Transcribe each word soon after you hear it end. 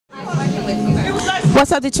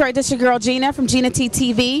What's up, Detroit? This is your girl Gina from Gina T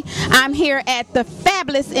TV. I'm here at the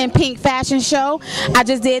Fabulous in Pink fashion show. I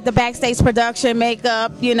just did the backstage production,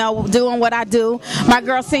 makeup, you know, doing what I do. My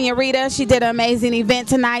girl Senorita, she did an amazing event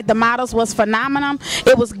tonight. The models was phenomenal.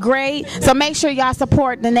 It was great. So make sure y'all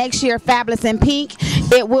support the next year Fabulous in Pink.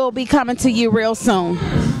 It will be coming to you real soon.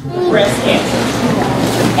 Breast cancer.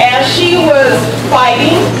 As she was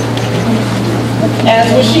fighting, as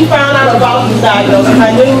when she found out about the diagnosis,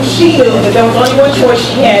 I knew she knew that there was only one choice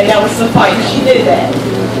she had, and that was to fight. She did that.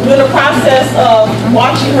 During the process of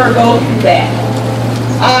watching her go through that,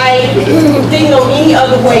 I didn't know any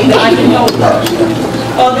other way that I could help her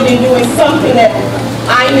other than doing something that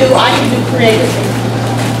I knew I could do creatively.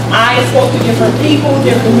 I spoke to different people,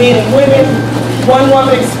 different men and women. One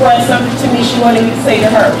woman expressed something to me she wanted me to say to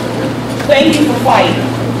her. Thank you for fighting.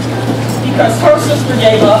 Because her sister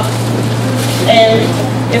gave up. And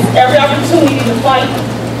it's every opportunity to fight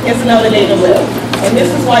is another day to live. And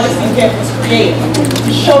this is why this event was created,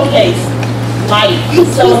 to showcase life, to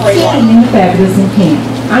celebrate life. Fabulous in Pink.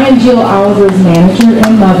 I am Jill Oliver's manager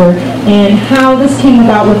and mother, and how this came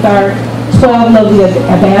about with our 12 lovely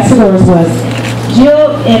ambassadors was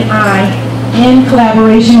Jill and I, in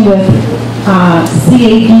collaboration with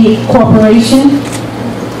CAD Corporation,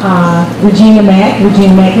 Regina Mack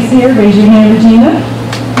is here. Raise your hand, Regina.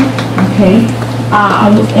 Okay.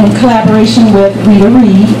 In collaboration with Rita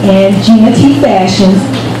Reed and Gina T Fashions,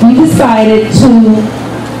 we decided to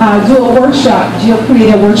do a workshop. Jill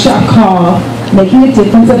created a workshop called Making a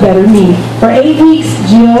Difference, a Better Me. For 8 weeks,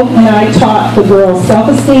 Jill and I taught the girls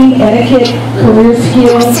self-esteem, etiquette, career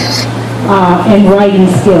skills, and writing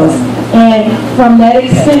skills. And from that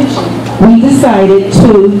extension, we decided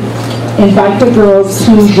to invite the girls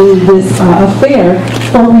to do this affair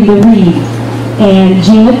for Rita Reed. And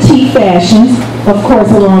Gina T Fashions, of course,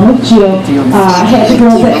 along with Jill, had the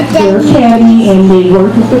girls at their academy, and they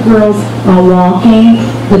worked with the girls on walking.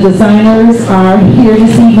 The designers are here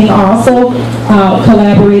this evening also,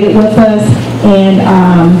 collaborated with us, and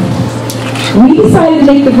we decided to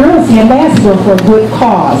make the girls the ambassador for a good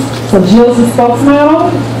cause. So Jill's the spokesmodel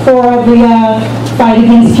for the fight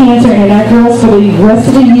against cancer, and our girls for the rest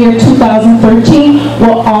of the year 2013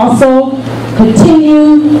 will also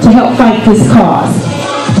continue to help fight this cause.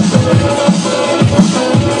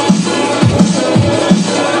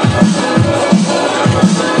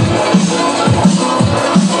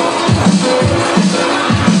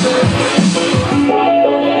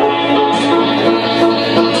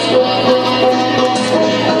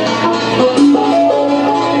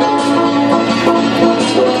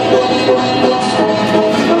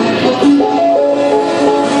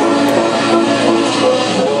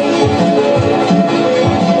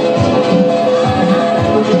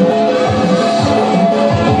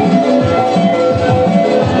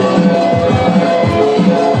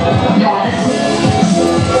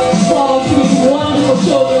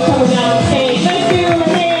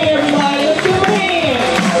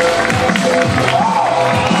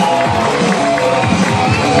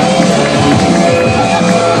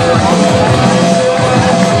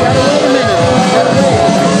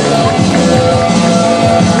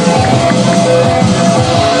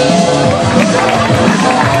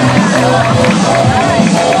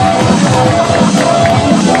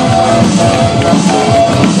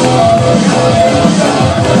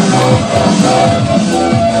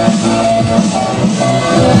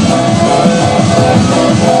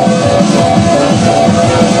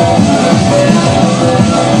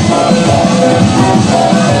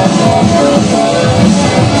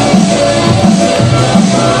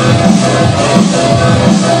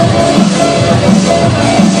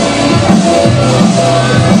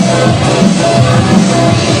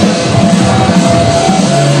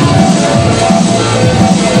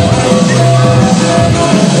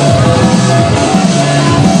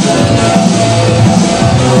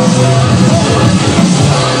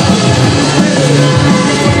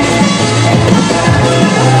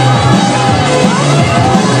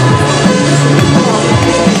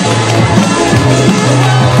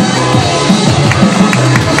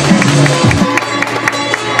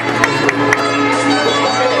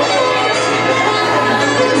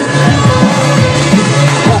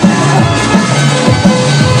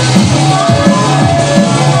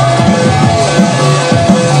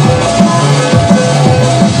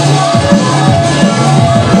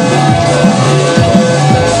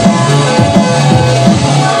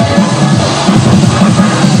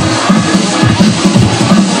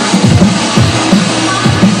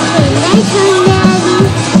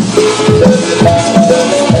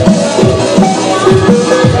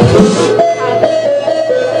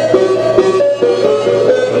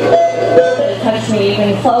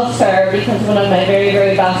 closer because one of my very,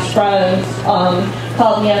 very best friends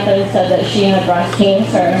called me up and said that she had breast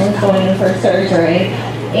cancer and was going in for surgery.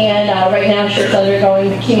 And right now she's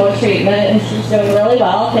undergoing chemo treatment and she's doing really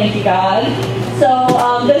well, thank you God. So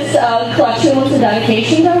this collection was a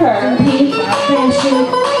dedication to her. Fashion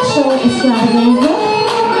show extravaganza.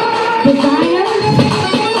 Designer,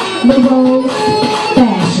 the Rose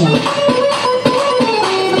Fashion.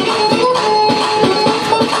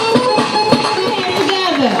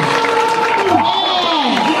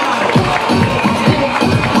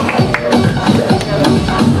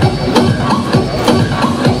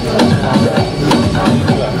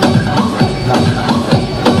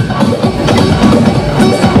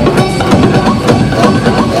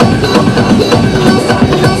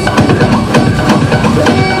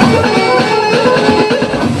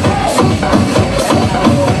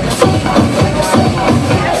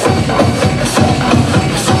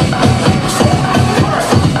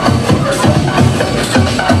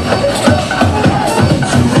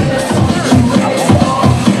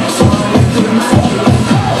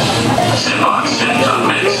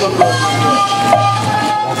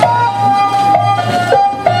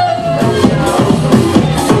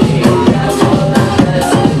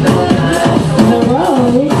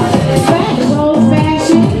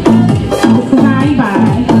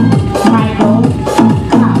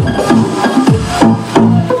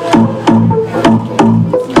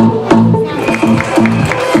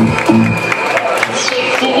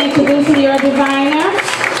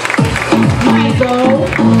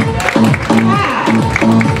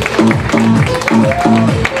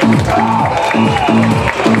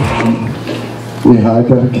 Yeah, I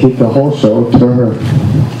dedicate the whole show to her,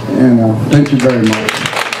 and thank you very much.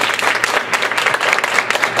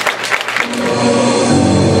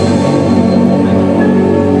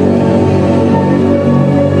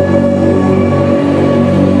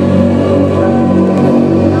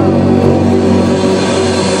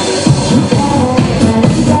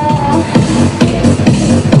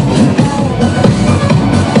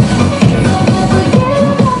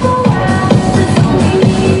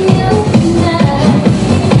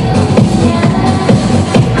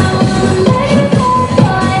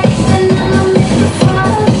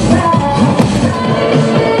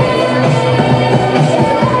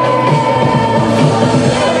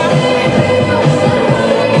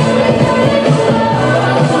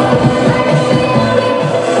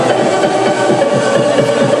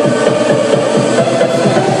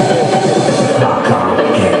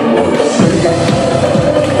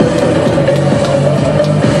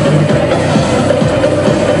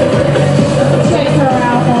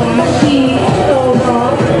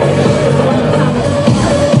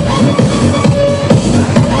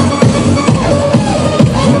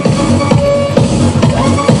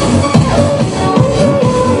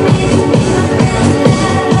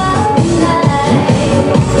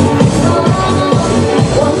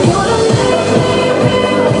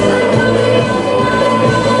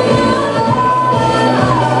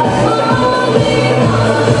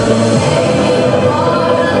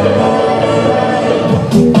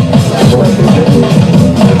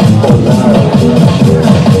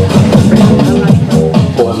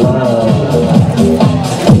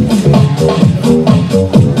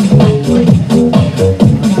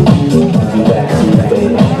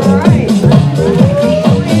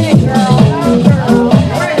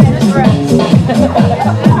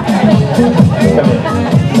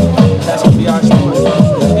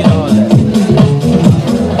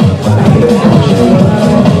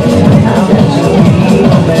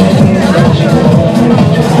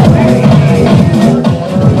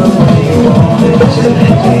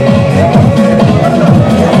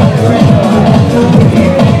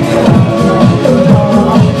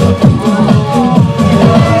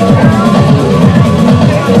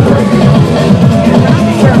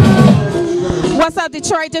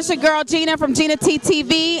 Detroit, this your girl Gina from Gina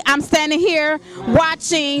TV. I'm standing here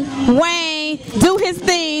watching Wayne do his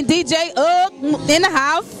thing. DJ in the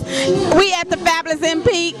house. We at the Fabulous in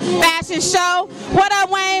Pink Fashion Show. What up,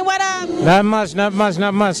 Wayne? What up? Not much.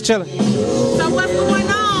 Chilling. So what's going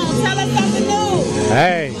on? Tell us something new.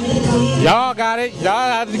 Hey, y'all got it.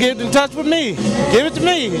 Y'all have to get in touch with me. Give it to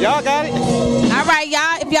me. Y'all got it. All right,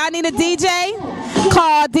 y'all. If y'all need a DJ,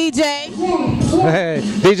 call DJ. Hey,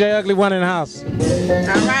 DJ Ugly One in the house.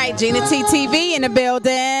 All right, Gina TV in the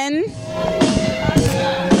building.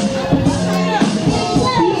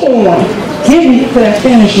 Yeah, get me to that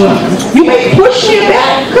finish line. You may push me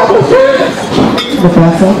back a couple of times, but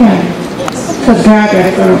that's okay. Because God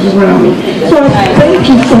got girls around me. So I thank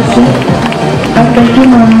you, sister. I thank you,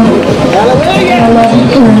 Mom. I love you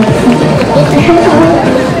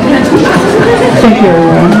too. you,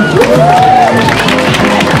 everyone.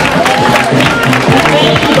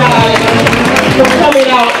 Thank you guys for coming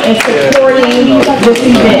out and supporting this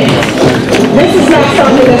event. This is not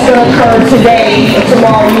something that's going to occur today and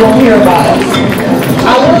tomorrow you won't hear about it.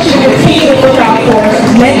 I want you to continue to look out for us.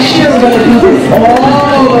 Next year we're going to do this all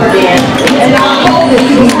over again. And I hope that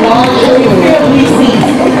you be larger and fill these seats.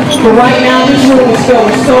 But right now this room is filled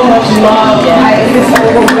with so much love. It's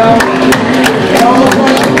overwhelming. It almost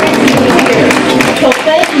wants to make me tears. So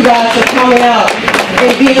thank you guys for coming out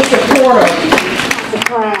and being supportive.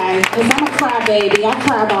 Cry, because I'm a crybaby. I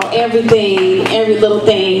cry about everything, every little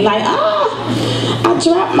thing. Like, I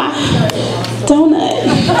dropped my donut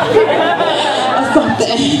or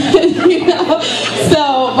something, you know.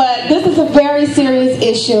 So, but this is a very serious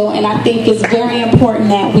issue, and I think it's very important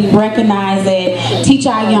that we recognize it, teach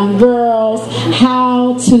our young girls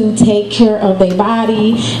how to take care of their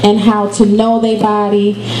body and how to know their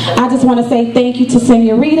body. I just want to say thank you to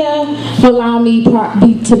Senorita for allowing me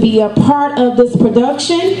to be a part of this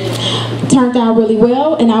production. Turned out really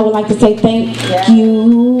well, and I would like to say thank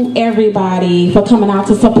you everybody for coming out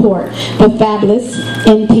to support the Fabulous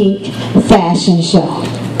in Pink fashion show.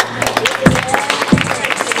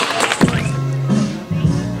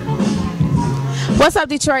 What's up,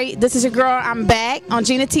 Detroit? This is your girl. I'm back on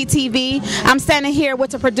Gina T TV. I'm standing here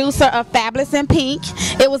with the producer of Fabulous in Pink.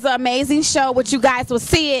 It was an amazing show, which you guys will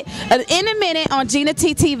see it in a minute on Gina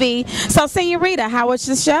T TV. So, Senorita, how was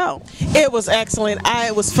the show? It was excellent.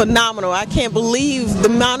 It was phenomenal. I can't believe the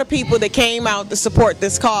amount of people that came out to support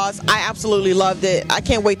this cause. I absolutely loved it. I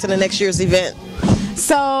can't wait till the next year's event.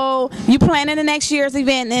 So you planning the next year's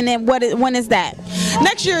event, and then when is that?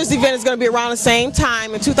 Next year's event is going to be around the same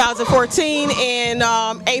time in 2014 in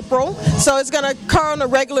April. So it's going to occur on a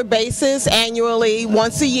regular basis, annually,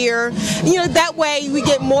 once a year. You know, that way we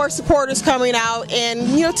get more supporters coming out and,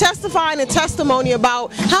 you know, testifying and testimony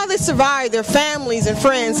about how they survive, their families and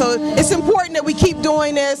friends. So it's important that we keep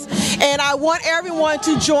doing this, and I want everyone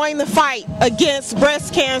to join the fight against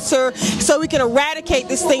breast cancer so we can eradicate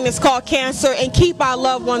this thing that's called cancer and keep our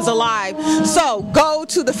loved ones alive. So go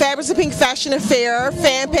to the Fabulous in Pink Fashion Affair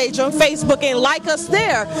fan page on Facebook and like us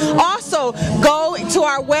there. Also go to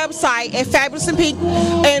our website at Fabulous in Pink,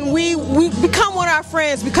 and we become one of our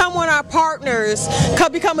friends, become one of our partners,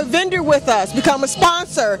 become a vendor with us, become a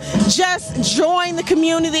sponsor. Just join the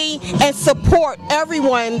community and support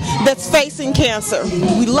everyone that's facing cancer.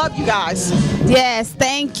 We love you guys. Yes,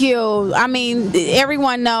 thank you. I mean,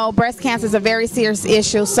 everyone knows breast cancer is a very serious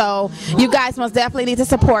issue, so you guys must definitely need to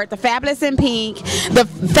support the Fabulous in Pink. The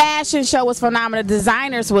fashion show was phenomenal. The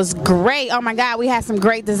designers was great. Oh my God, we had some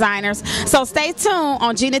great designers. So stay tuned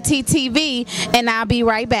on Gina T TV, and I'll be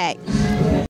right back.